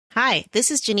Hi,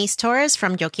 this is Janice Torres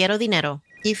from Yo Quiero Dinero.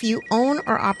 If you own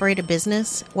or operate a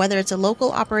business, whether it's a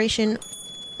local operation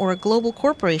or a global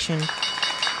corporation,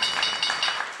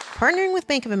 partnering with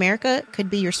Bank of America could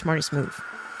be your smartest move.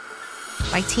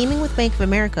 By teaming with Bank of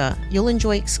America, you'll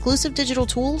enjoy exclusive digital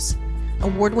tools,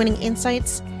 award-winning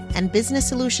insights, and business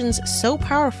solutions so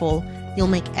powerful, you'll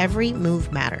make every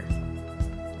move matter.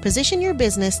 Position your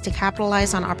business to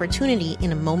capitalize on opportunity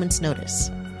in a moment's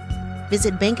notice.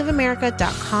 Visit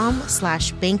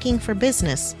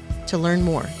bankofamerica.com/bankingforbusiness to learn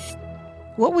more.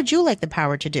 What would you like the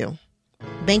power to do?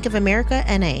 Bank of America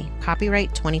N.A.,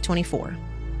 copyright 2024.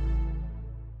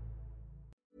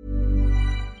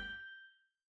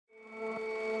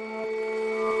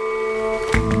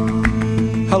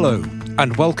 Hello,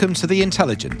 and welcome to The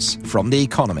Intelligence from The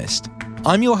Economist.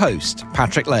 I'm your host,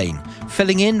 Patrick Lane,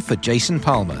 filling in for Jason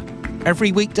Palmer.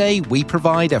 Every weekday, we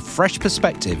provide a fresh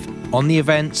perspective on the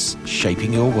events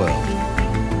shaping your world.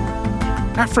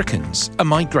 Africans are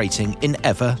migrating in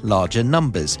ever larger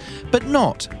numbers, but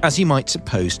not, as you might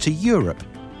suppose, to Europe.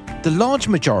 The large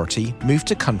majority move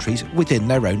to countries within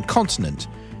their own continent.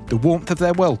 The warmth of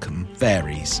their welcome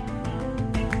varies.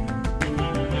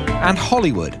 And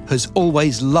Hollywood has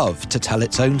always loved to tell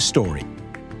its own story.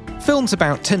 Films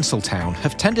about Tinseltown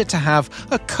have tended to have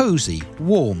a cosy,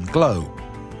 warm glow.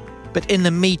 But in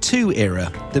the Me Too era,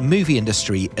 the movie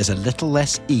industry is a little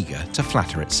less eager to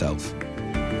flatter itself.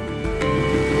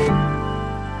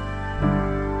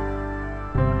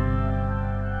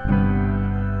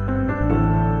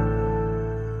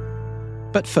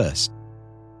 But first,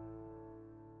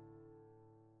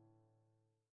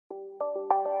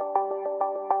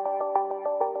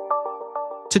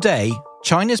 today,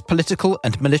 China's political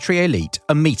and military elite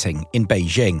are meeting in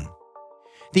Beijing.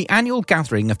 The annual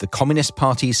gathering of the Communist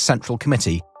Party's Central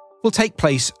Committee will take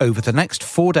place over the next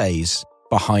 4 days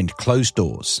behind closed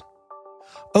doors.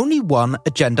 Only one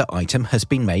agenda item has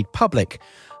been made public,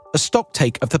 a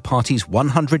stocktake of the party's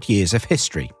 100 years of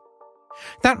history.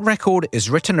 That record is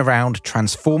written around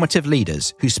transformative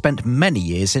leaders who spent many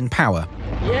years in power.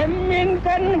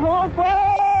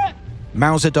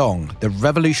 Mao Zedong, the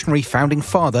revolutionary founding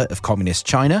father of Communist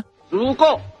China,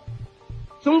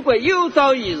 and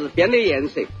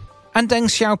Deng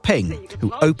Xiaoping,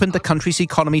 who opened the country's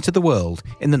economy to the world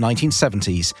in the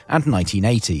 1970s and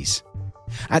 1980s.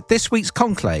 At this week's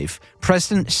conclave,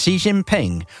 President Xi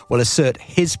Jinping will assert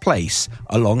his place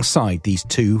alongside these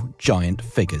two giant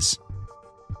figures.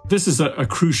 This is a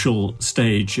crucial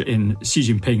stage in Xi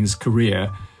Jinping's career.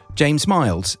 James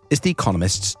Miles is The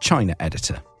Economist's China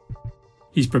editor.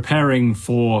 He's preparing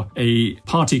for a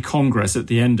party congress at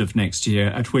the end of next year,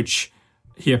 at which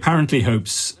he apparently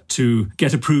hopes to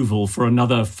get approval for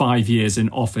another 5 years in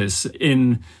office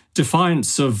in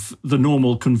defiance of the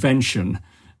normal convention.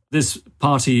 This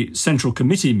party central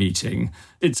committee meeting,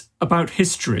 it's about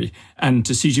history, and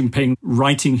to Xi Jinping,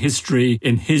 writing history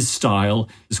in his style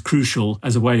is crucial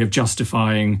as a way of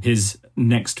justifying his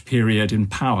next period in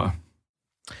power.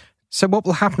 So what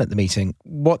will happen at the meeting?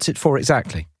 What's it for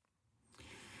exactly?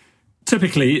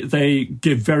 Typically, they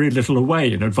give very little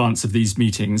away in advance of these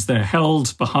meetings. They're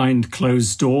held behind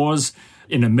closed doors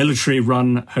in a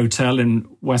military-run hotel in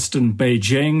western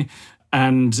Beijing,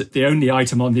 and the only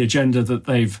item on the agenda that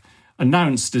they've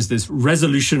announced is this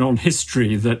resolution on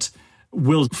history that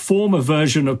will form a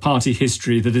version of party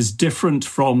history that is different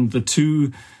from the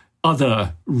two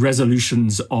other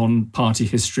resolutions on party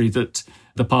history that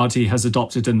the party has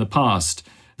adopted in the past.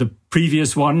 The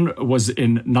previous one was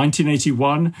in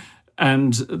 1981,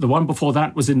 and the one before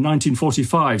that was in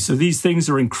 1945. So these things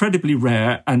are incredibly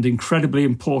rare and incredibly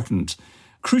important.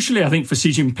 Crucially, I think for Xi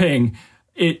Jinping,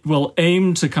 it will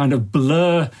aim to kind of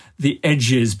blur the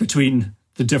edges between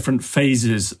the different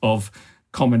phases of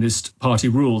Communist Party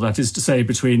rule. That is to say,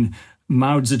 between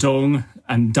Mao Zedong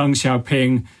and Deng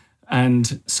Xiaoping,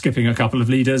 and skipping a couple of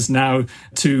leaders now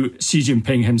to Xi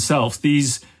Jinping himself.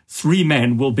 These three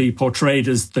men will be portrayed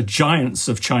as the giants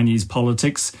of Chinese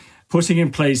politics, putting in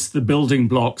place the building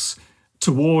blocks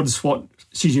towards what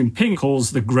Xi Jinping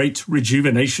calls the great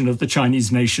rejuvenation of the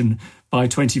Chinese nation by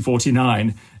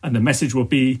 2049. And the message will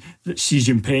be that Xi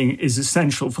Jinping is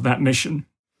essential for that mission.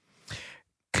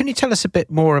 Can you tell us a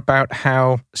bit more about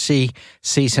how Xi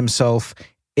sees himself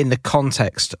in the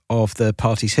context of the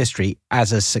party's history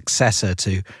as a successor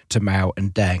to Mao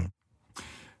and Deng?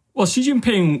 Well, Xi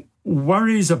Jinping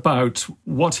worries about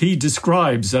what he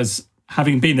describes as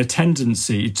having been a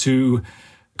tendency to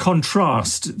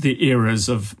contrast the eras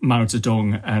of Mao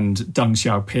Zedong and Deng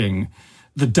Xiaoping.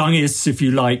 The Dengists, if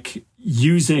you like,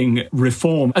 using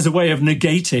reform as a way of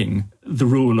negating the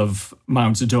rule of Mao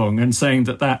Zedong and saying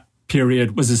that that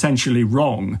period was essentially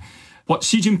wrong. What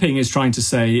Xi Jinping is trying to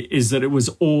say is that it was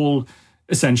all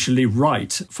essentially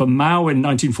right. For Mao in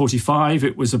 1945,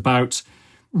 it was about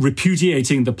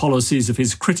repudiating the policies of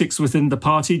his critics within the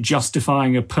party,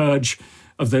 justifying a purge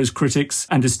of those critics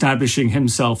and establishing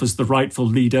himself as the rightful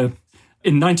leader.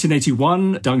 In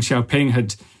 1981, Deng Xiaoping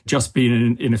had just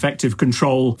been in effective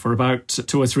control for about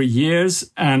 2 or 3 years,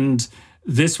 and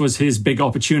this was his big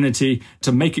opportunity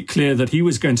to make it clear that he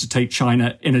was going to take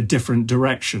China in a different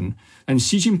direction. And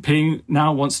Xi Jinping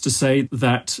now wants to say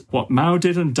that what Mao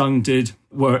did and Deng did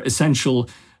were essential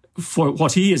for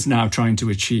what he is now trying to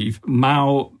achieve.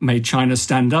 Mao made China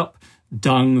stand up,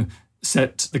 Deng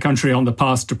set the country on the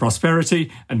path to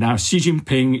prosperity, and now Xi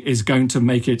Jinping is going to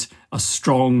make it a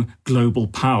strong global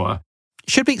power.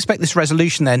 Should we expect this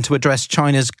resolution then to address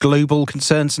China's global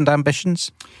concerns and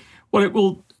ambitions? Well, it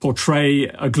will portray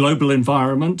a global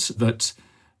environment that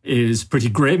is pretty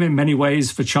grim in many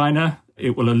ways for China.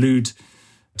 It will allude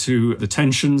to the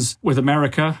tensions with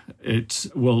America. It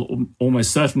will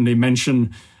almost certainly mention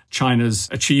China's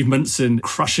achievements in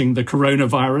crushing the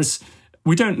coronavirus.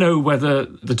 We don't know whether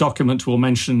the document will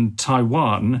mention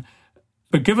Taiwan,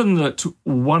 but given that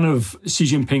one of Xi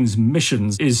Jinping's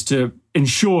missions is to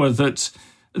ensure that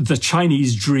the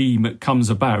Chinese dream comes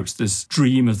about, this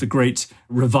dream of the great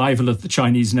revival of the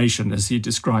Chinese nation, as he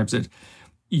describes it,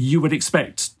 you would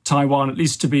expect Taiwan at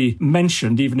least to be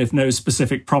mentioned, even if no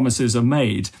specific promises are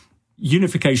made.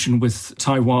 Unification with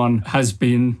Taiwan has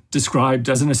been described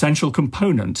as an essential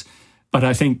component. But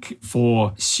I think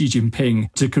for Xi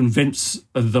Jinping to convince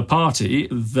the party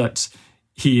that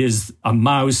he is a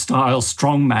Mao-style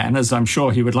strongman, as I'm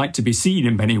sure he would like to be seen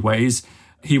in many ways,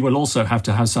 he will also have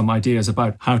to have some ideas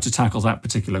about how to tackle that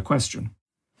particular question.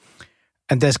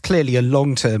 And there's clearly a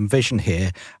long-term vision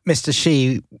here. Mr.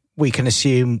 Xi, we can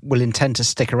assume, will intend to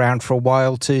stick around for a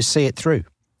while to see it through.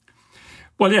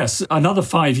 Well, yes, another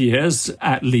 5 years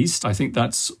at least. I think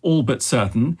that's all but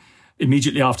certain.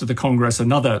 Immediately after the Congress,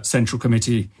 another Central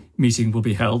Committee meeting will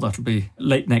be held. That'll be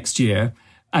late next year.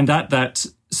 And at that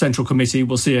Central Committee,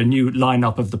 we'll see a new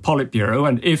lineup of the Politburo.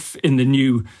 And if in the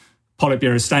new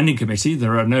Politburo Standing Committee,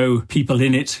 there are no people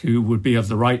in it who would be of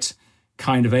the right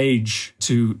kind of age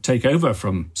to take over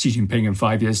from Xi Jinping in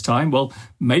 5 years' time, well,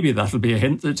 maybe that'll be a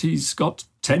hint that he's got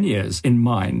 10 years in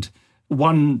mind.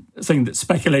 One thing that's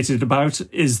speculated about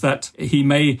is that he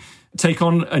may take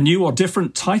on a new or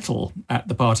different title at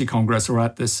the party congress or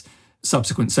at this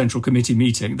subsequent Central Committee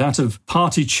meeting, that of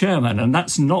party chairman. And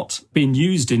that's not been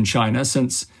used in China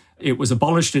since it was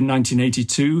abolished in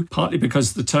 1982, partly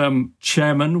because the term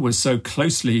chairman was so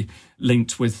closely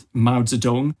linked with Mao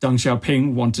Zedong. Deng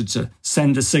Xiaoping wanted to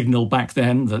send a signal back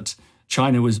then that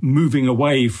China was moving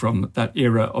away from that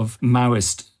era of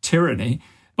Maoist tyranny.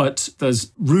 But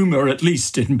there's rumour, at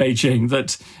least in Beijing,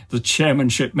 that the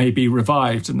chairmanship may be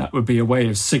revived, and that would be a way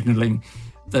of signalling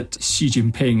that Xi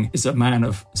Jinping is a man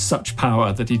of such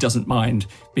power that he doesn't mind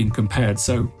being compared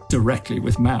so directly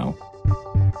with Mao.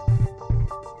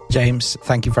 James,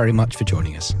 thank you very much for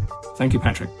joining us. Thank you,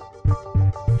 Patrick.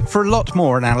 For a lot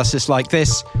more analysis like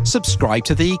this, subscribe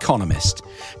to The Economist.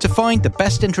 To find the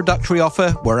best introductory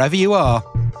offer wherever you are,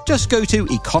 just go to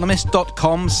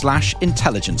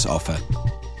economist.com/intelligence offer.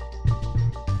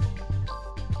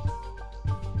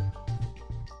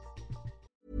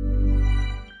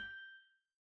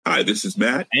 Hi, this is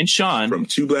Matt and Sean from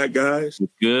Two Black Guys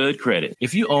with Good Credit.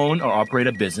 If you own or operate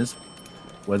a business,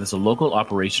 whether it's a local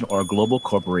operation or a global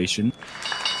corporation,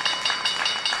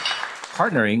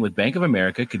 partnering with Bank of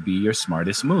America could be your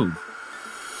smartest move.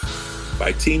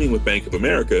 By teaming with Bank of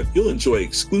America, you'll enjoy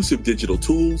exclusive digital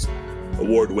tools,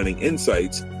 award-winning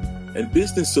insights, and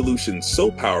business solutions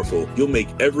so powerful you'll make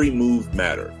every move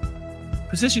matter.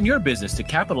 Position your business to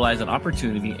capitalize on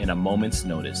opportunity in a moment's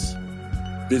notice.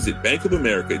 Visit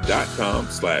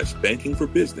bankofamerica.com/banking for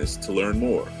business to learn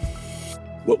more.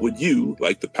 What would you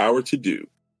like the power to do?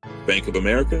 Bank of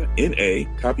America, N.A.,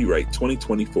 copyright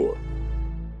 2024.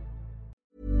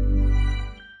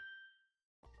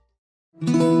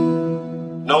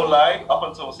 No lie, up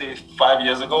until say 5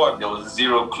 years ago, there was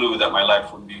zero clue that my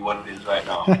life would be what it is right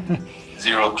now.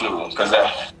 Zero clue, because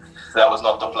that was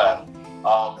not the plan.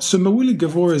 So Mawuli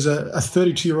Gavor is a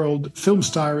 32-year-old film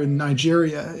star in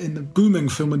Nigeria in the booming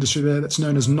film industry there that's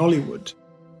known as Nollywood.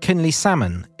 Kinley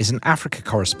Salmon is an Africa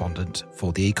correspondent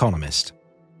for The Economist.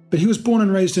 But he was born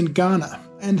and raised in Ghana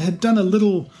and had done a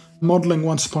little modelling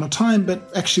once upon a time, but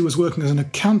actually was working as an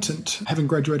accountant, having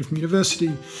graduated from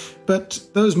university. But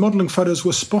those modelling photos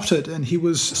were spotted, and he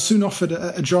was soon offered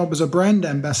a job as a brand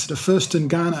ambassador, first in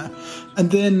Ghana, and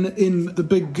then in the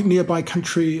big nearby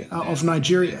country of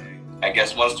Nigeria. I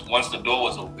guess once the door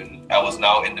was open, I was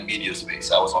now in the media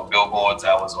space. I was on billboards,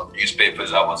 I was on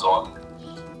newspapers, I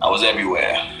was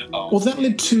everywhere. Well, that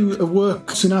led to a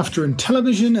work soon after in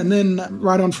television, and then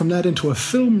right on from that into a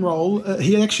film role.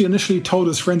 He actually initially told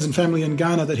his friends and family in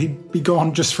Ghana that he'd be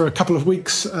gone just for a couple of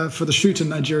weeks for the shoot in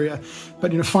Nigeria.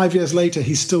 But 5 years later,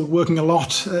 he's still working a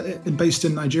lot based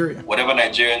in Nigeria. Whatever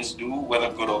Nigerians do, whether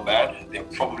good or bad, they're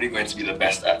probably going to be the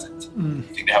best at it. I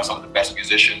think they have some of the best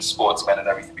musicians, sportsmen and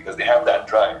everything, because they have that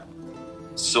drive.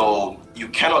 So you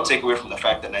cannot take away from the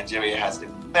fact that Nigeria has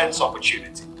immense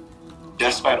opportunity,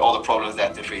 despite all the problems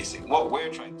that they're facing. What we're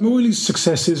trying to... Mawuli's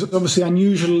success is obviously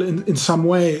unusual in some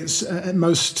ways.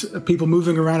 Most people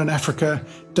moving around in Africa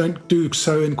don't do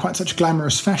so in quite such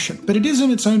glamorous fashion. But it is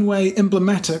in its own way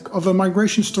emblematic of a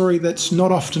migration story that's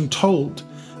not often told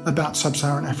about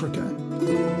sub-Saharan Africa.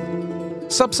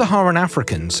 Sub-Saharan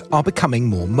Africans are becoming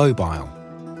more mobile.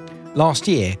 Last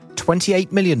year,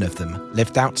 28 million of them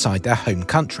lived outside their home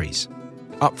countries,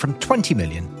 up from 20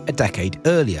 million a decade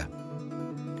earlier.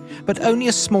 But only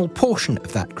a small portion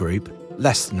of that group,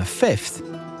 less than a fifth,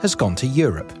 has gone to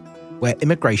Europe, where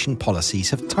immigration policies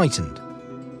have tightened.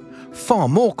 Far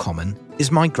more common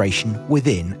is migration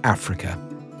within Africa.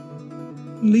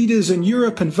 Leaders in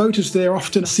Europe and voters there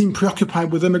often seem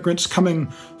preoccupied with immigrants coming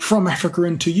from Africa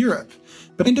into Europe.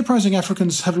 But enterprising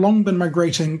Africans have long been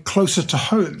migrating closer to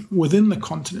home within the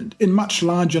continent in much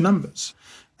larger numbers.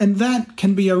 And that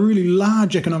can be a really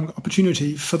large economic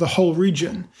opportunity for the whole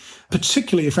region,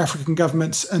 particularly if African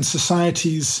governments and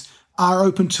societies are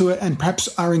open to it and perhaps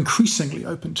are increasingly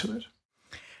open to it.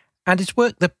 And is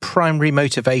work the primary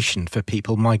motivation for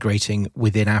people migrating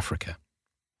within Africa?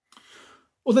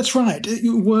 Well, that's right.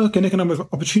 Work and economic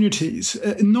opportunities,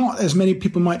 not as many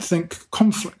people might think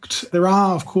conflict. There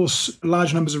are, of course,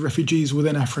 large numbers of refugees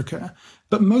within Africa,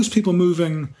 but most people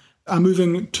are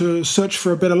moving to search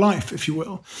for a better life, if you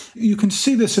will. You can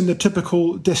see this in the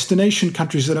typical destination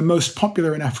countries that are most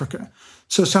popular in Africa.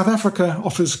 So South Africa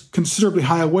offers considerably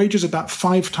higher wages, about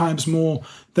 5 times more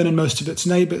than in most of its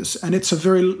neighbours, and it's a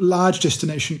very large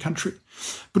destination country.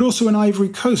 But also in Ivory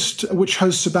Coast, which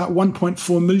hosts about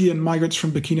 1.4 million migrants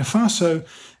from Burkina Faso,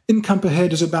 income per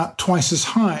head is about twice as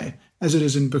high as it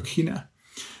is in Burkina.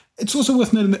 It's also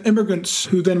worth noting that immigrants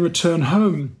who then return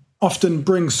home often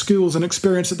bring skills and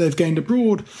experience that they've gained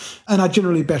abroad and are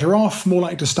generally better off, more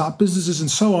likely to start businesses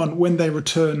and so on when they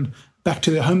return back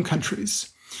to their home countries.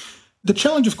 The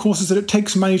challenge, of course, is that it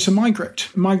takes money to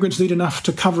migrate. Migrants need enough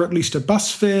to cover at least a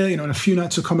bus fare, and a few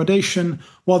nights accommodation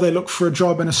while they look for a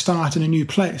job and a start in a new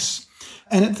place.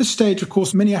 And at this stage, of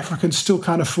course, many Africans still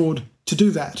can't afford to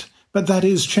do that, but that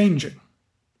is changing.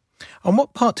 And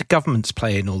what part do governments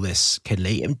play in all this,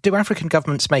 Kinley? Do African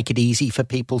governments make it easy for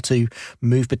people to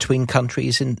move between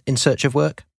countries in search of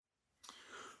work?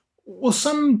 Well,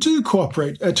 some do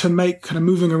cooperate to make kind of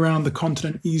moving around the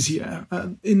continent easier.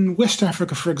 In West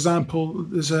Africa, for example,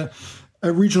 there's a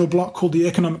regional bloc called the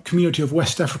Economic Community of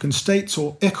West African States,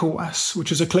 or ECOWAS,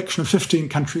 which is a collection of 15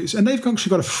 countries, and they've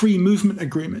actually got a free movement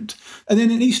agreement. And then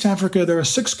in East Africa, there are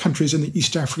 6 countries in the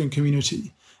East African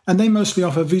Community, and they mostly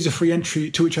offer visa-free entry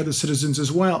to each other's citizens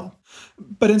as well.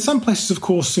 But in some places, of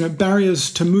course,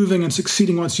 barriers to moving and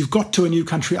succeeding once you've got to a new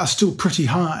country are still pretty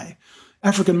high.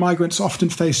 African migrants often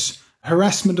face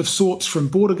harassment of sorts from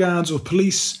border guards or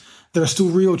police. There are still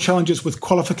real challenges with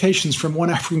qualifications from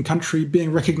one African country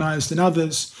being recognised in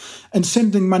others. And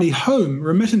sending money home,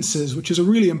 remittances, which is a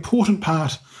really important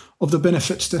part of the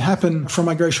benefits that happen from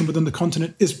migration within the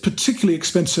continent, is particularly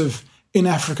expensive in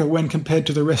Africa when compared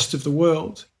to the rest of the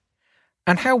world.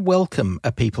 And how welcome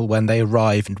are people when they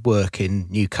arrive and work in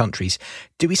new countries?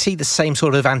 Do we see the same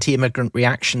sort of anti-immigrant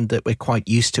reaction that we're quite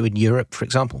used to in Europe, for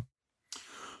example?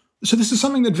 So this is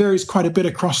something that varies quite a bit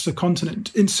across the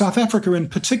continent. In South Africa in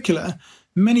particular,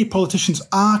 many politicians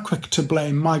are quick to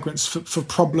blame migrants for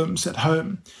problems at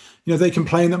home. They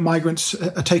complain that migrants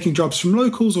are taking jobs from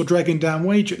locals or dragging down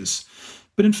wages.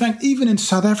 But in fact, even in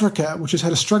South Africa, which has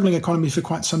had a struggling economy for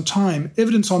quite some time,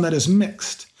 evidence on that is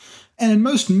mixed. And in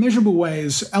most measurable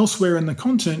ways elsewhere in the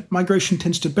continent, migration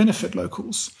tends to benefit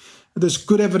locals. There's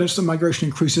good evidence that migration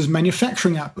increases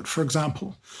manufacturing output, for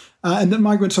example, and that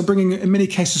migrants are bringing, in many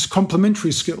cases,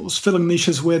 complementary skills, filling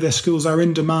niches where their skills are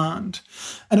in demand.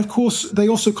 And of course, they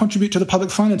also contribute to the public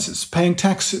finances, paying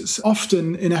taxes.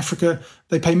 Often in Africa,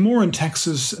 they pay more in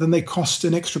taxes than they cost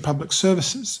in extra public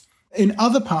services. In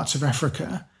other parts of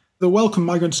Africa, the welcome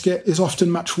migrants get is often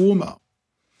much warmer.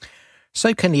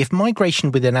 So, Kenny, if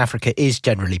migration within Africa is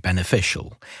generally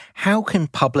beneficial, how can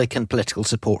public and political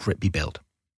support for it be built?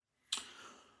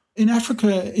 In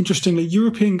Africa, interestingly,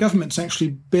 European governments actually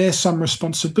bear some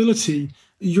responsibility.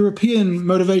 European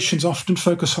motivations often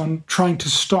focus on trying to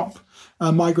stop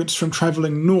migrants from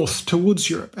travelling north towards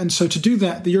Europe. And so to do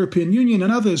that, the European Union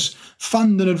and others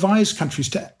fund and advise countries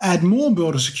to add more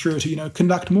border security,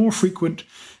 conduct more frequent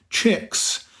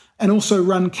checks, and also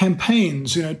run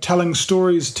campaigns, telling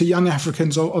stories to young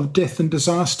Africans of death and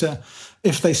disaster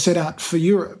if they set out for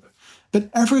Europe. But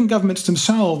African governments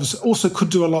themselves also could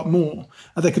do a lot more.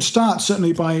 They could start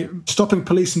certainly by stopping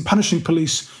police and punishing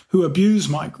police who abuse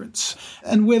migrants.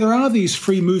 And where there are these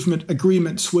free movement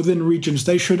agreements within regions,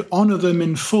 they should honour them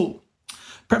in full.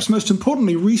 Perhaps most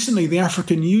importantly, recently the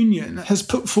African Union has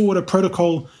put forward a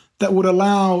protocol that would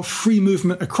allow free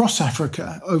movement across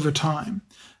Africa over time.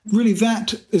 Really,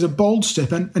 that is a bold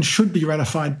step and should be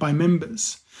ratified by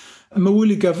members.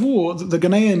 Mawuli Gavur, the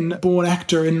Ghanaian-born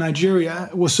actor in Nigeria,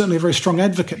 was certainly a very strong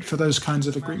advocate for those kinds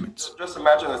of agreements. Just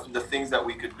imagine the things that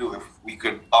we could do if we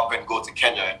could up and go to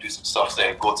Kenya and do some stuff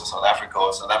there, go to South Africa,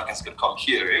 or South Africans could come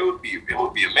here. It would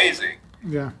be amazing.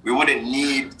 Yeah. We wouldn't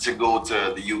need to go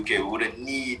to the UK. We wouldn't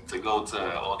need to go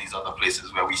to all these other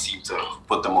places where we seem to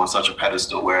put them on such a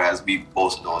pedestal, whereas we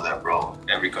both know that, bro,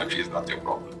 every country has got their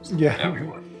problems. Yeah.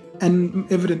 Everyone.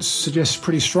 And evidence suggests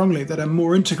pretty strongly that a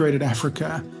more integrated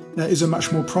Africa is a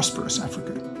much more prosperous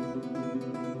Africa.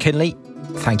 Kinley,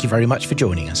 thank you very much for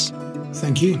joining us.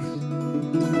 Thank you.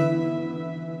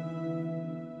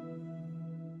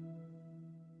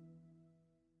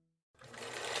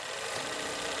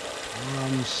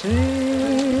 I'm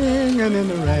singing in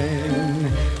the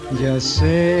rain, just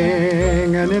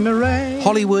singing in the rain.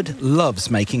 Hollywood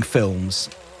loves making films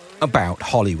about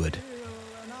Hollywood.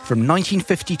 From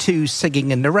 1952's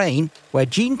Singing in the Rain, where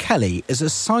Gene Kelly is a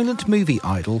silent movie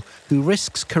idol who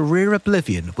risks career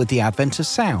oblivion with the advent of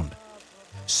sound.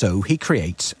 So he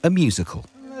creates a musical.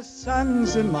 The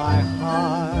sun's in my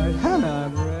heart, and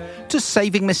I'm ready. To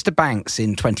Saving Mr. Banks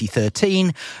in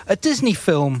 2013, a Disney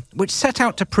film which set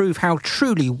out to prove how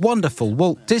truly wonderful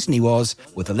Walt Disney was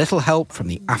with a little help from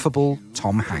the affable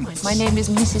Tom Hanks. My name is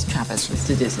Mrs. Travers,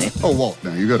 Mr. Disney. Oh, Walt,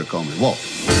 now you gotta call me Walt.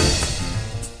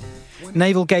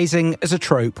 Navel-gazing is a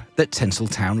trope that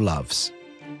Tinseltown loves.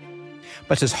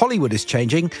 But as Hollywood is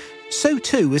changing, so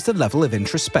too is the level of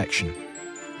introspection.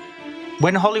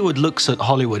 When Hollywood looks at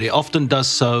Hollywood, it often does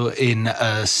so in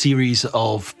a series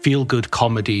of feel-good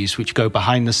comedies which go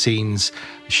behind the scenes,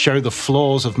 show the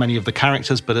flaws of many of the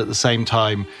characters, but at the same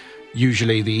time,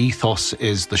 usually the ethos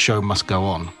is the show must go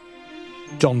on.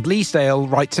 John Bleasdale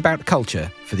writes about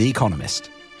culture for The Economist.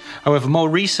 However, more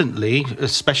recently,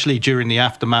 especially during the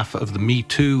aftermath of the Me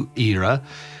Too era,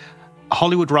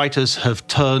 Hollywood writers have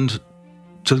turned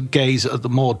to gaze at the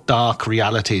more dark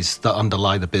realities that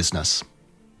underlie the business.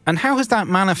 And how has that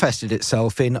manifested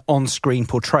itself in on-screen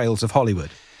portrayals of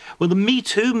Hollywood? Well, the Me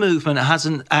Too movement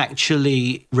hasn't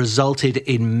actually resulted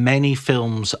in many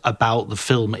films about the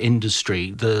film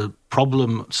industry. The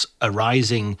problems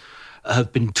arising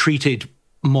have been treated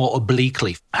more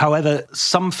obliquely. However,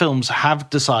 some films have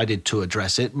decided to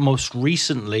address it. Most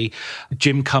recently,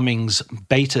 Jim Cummings'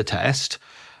 Beta Test,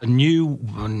 a new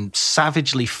and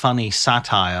savagely funny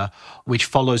satire which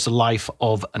follows the life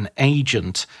of an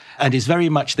agent and is very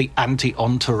much the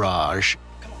anti-Entourage.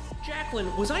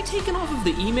 Jacqueline, was I taken off of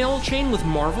the email chain with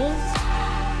Marvel?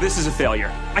 This is a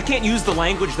failure. I can't use the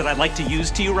language that I'd like to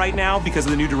use to you right now because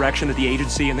of the new direction that the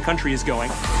agency and the country is going.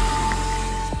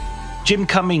 Jim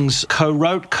Cummings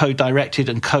co-wrote, co-directed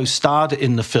and co-starred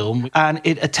in the film, and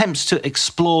it attempts to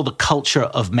explore the culture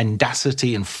of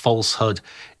mendacity and falsehood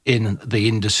in the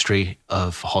industry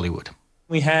of Hollywood.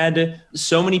 We had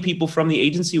so many people from the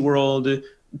agency world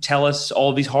tell us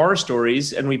all these horror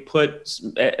stories, and we put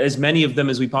as many of them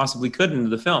as we possibly could into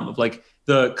the film, of like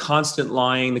the constant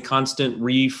lying, the constant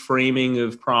reframing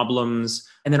of problems,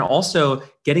 and then also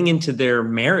getting into their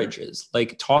marriages,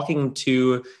 like talking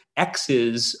to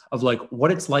exes of like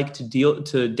what it's like to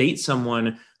date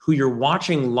someone who you're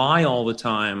watching lie all the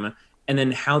time, and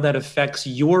then how that affects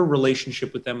your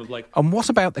relationship with them of like. And what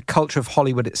about the culture of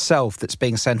Hollywood itself that's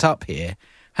being sent up here?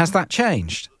 Has that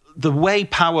changed? The way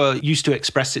power used to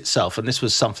express itself, and this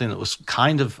was something that was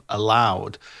kind of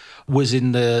allowed, was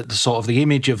in the sort of the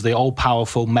image of the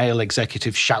all-powerful male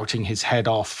executive shouting his head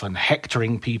off and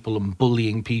hectoring people and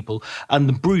bullying people. And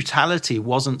the brutality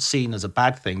wasn't seen as a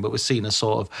bad thing, but was seen as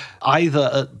sort of either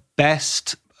at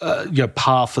best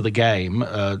par for the game,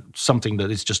 something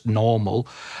that is just normal,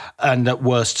 and at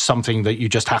worst something that you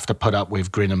just have to put up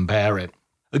with, grin and bear it.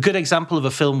 A good example of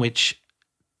a film which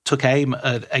took aim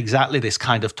at exactly this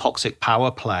kind of toxic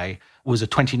power play was a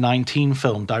 2019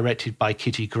 film directed by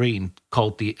Kitty Green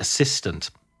called The Assistant.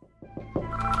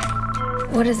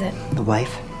 What is it? The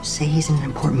wife. Say he's in an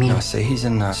important meeting. No, say he's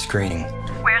in screening.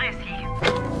 Where is he?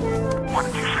 What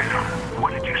did you say to him?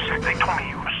 What did you say? They told me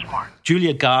you were smart.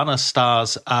 Julia Garner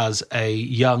stars as a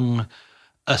young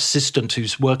assistant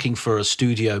who's working for a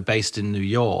studio based in New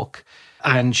York.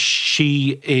 And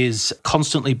she is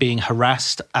constantly being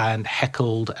harassed and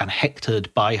heckled and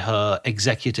hectored by her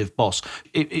executive boss.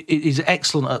 It is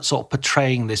excellent at sort of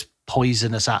portraying this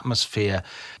poisonous atmosphere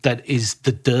that is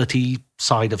the dirty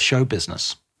side of show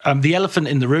business. The elephant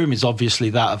in the room is obviously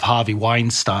that of Harvey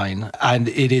Weinstein, and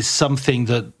it is something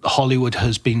that Hollywood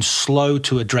has been slow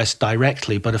to address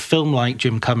directly, but a film like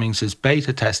Jim Cummings'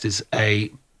 Beta Test is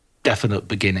a definite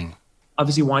beginning.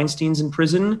 Obviously, Weinstein's in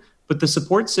prison, but the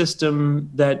support system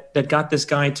that got this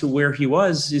guy to where he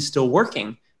was is still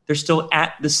working. They're still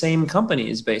at the same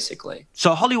companies, basically.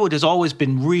 So Hollywood has always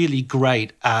been really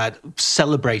great at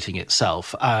celebrating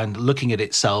itself and looking at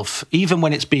itself, even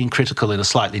when it's being critical in a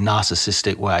slightly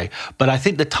narcissistic way. But I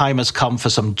think the time has come for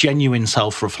some genuine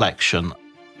self-reflection.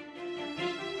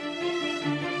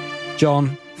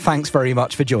 John, thanks very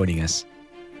much for joining us.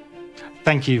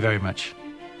 Thank you very much.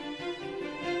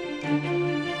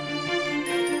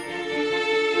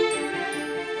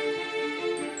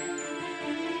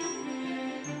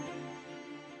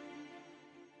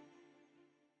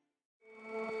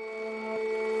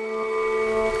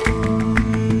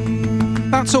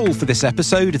 That's all for this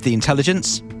episode of The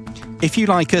Intelligence. If you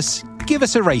like us, give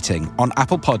us a rating on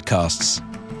Apple Podcasts.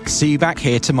 See you back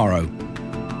here tomorrow.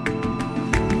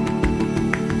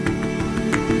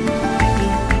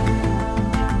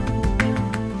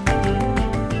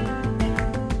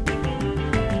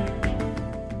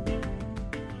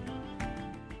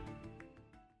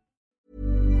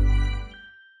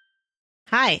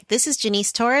 Hi, this is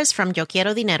Janice Torres from Yo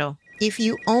Quiero Dinero. If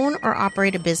you own or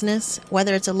operate a business,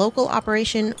 whether it's a local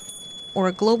operation or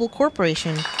a global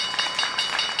corporation,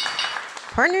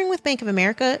 partnering with Bank of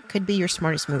America could be your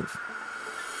smartest move.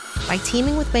 By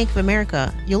teaming with Bank of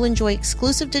America, you'll enjoy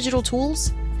exclusive digital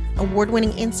tools,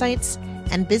 award-winning insights,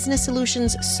 and business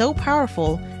solutions so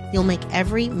powerful you'll make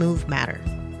every move matter.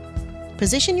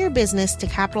 Position your business to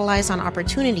capitalize on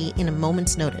opportunity in a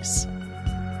moment's notice.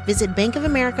 Visit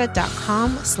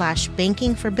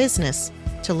bankofamerica.com/bankingforbusiness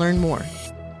to learn more.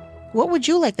 What would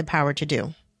you like the power to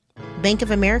do? Bank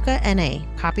of America, N.A.,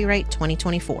 copyright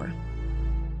 2024.